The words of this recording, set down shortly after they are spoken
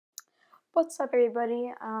What's up,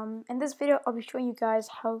 everybody? In this video I'll be showing you guys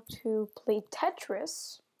how to play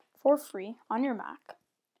Tetris for free on your Mac,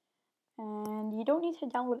 and you don't need to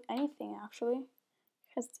download anything actually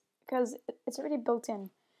because it's already built in.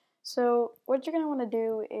 So what you're going to want to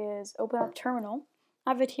do is open up Terminal.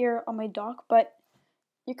 I have it here on my dock, but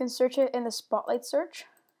you can search it in the Spotlight search.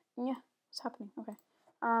 Yeah, what's happening? Okay.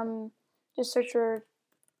 Just search your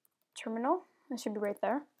Terminal. It should be right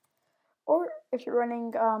there. Or if you're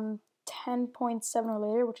running 10.7 or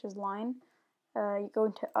later, which is line, you go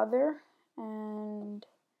into Other, and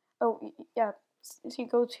yeah, so you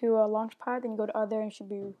go to Launchpad, then you go to Other, and it should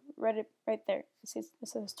be right there. It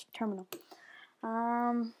says Terminal.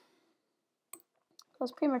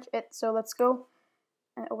 That's pretty much it. So let's go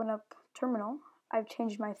and open up Terminal. I've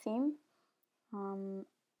changed my theme. I'll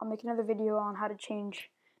make another video on how to change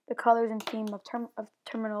the colors and theme of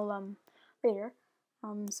Terminal later.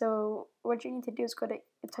 So what you need to do is go to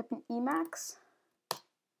type in Emacs,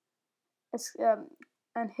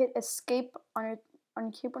 and hit Escape on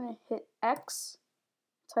your keyboard and hit X.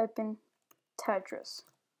 Type in Tetris.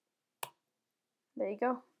 There you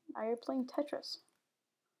go. Now you're playing Tetris.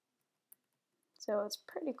 So it's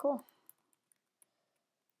pretty cool.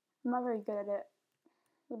 I'm not very good at it.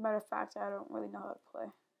 As a matter of fact, I don't really know how to play.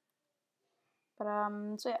 But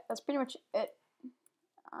so yeah, that's pretty much it.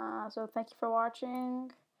 So thank you for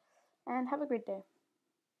watching, and have a great day.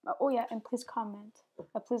 Oh yeah, and please comment.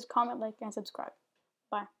 Please comment, like, and subscribe.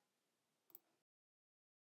 Bye.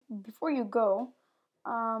 Before you go,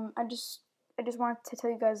 I just wanted to tell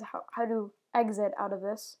you guys how to exit out of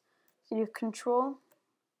this. So you do Control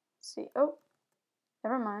C. Oh,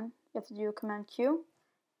 never mind. You have to do Command Q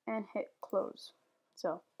and hit close.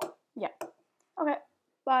 So yeah. Okay.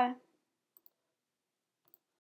 Bye.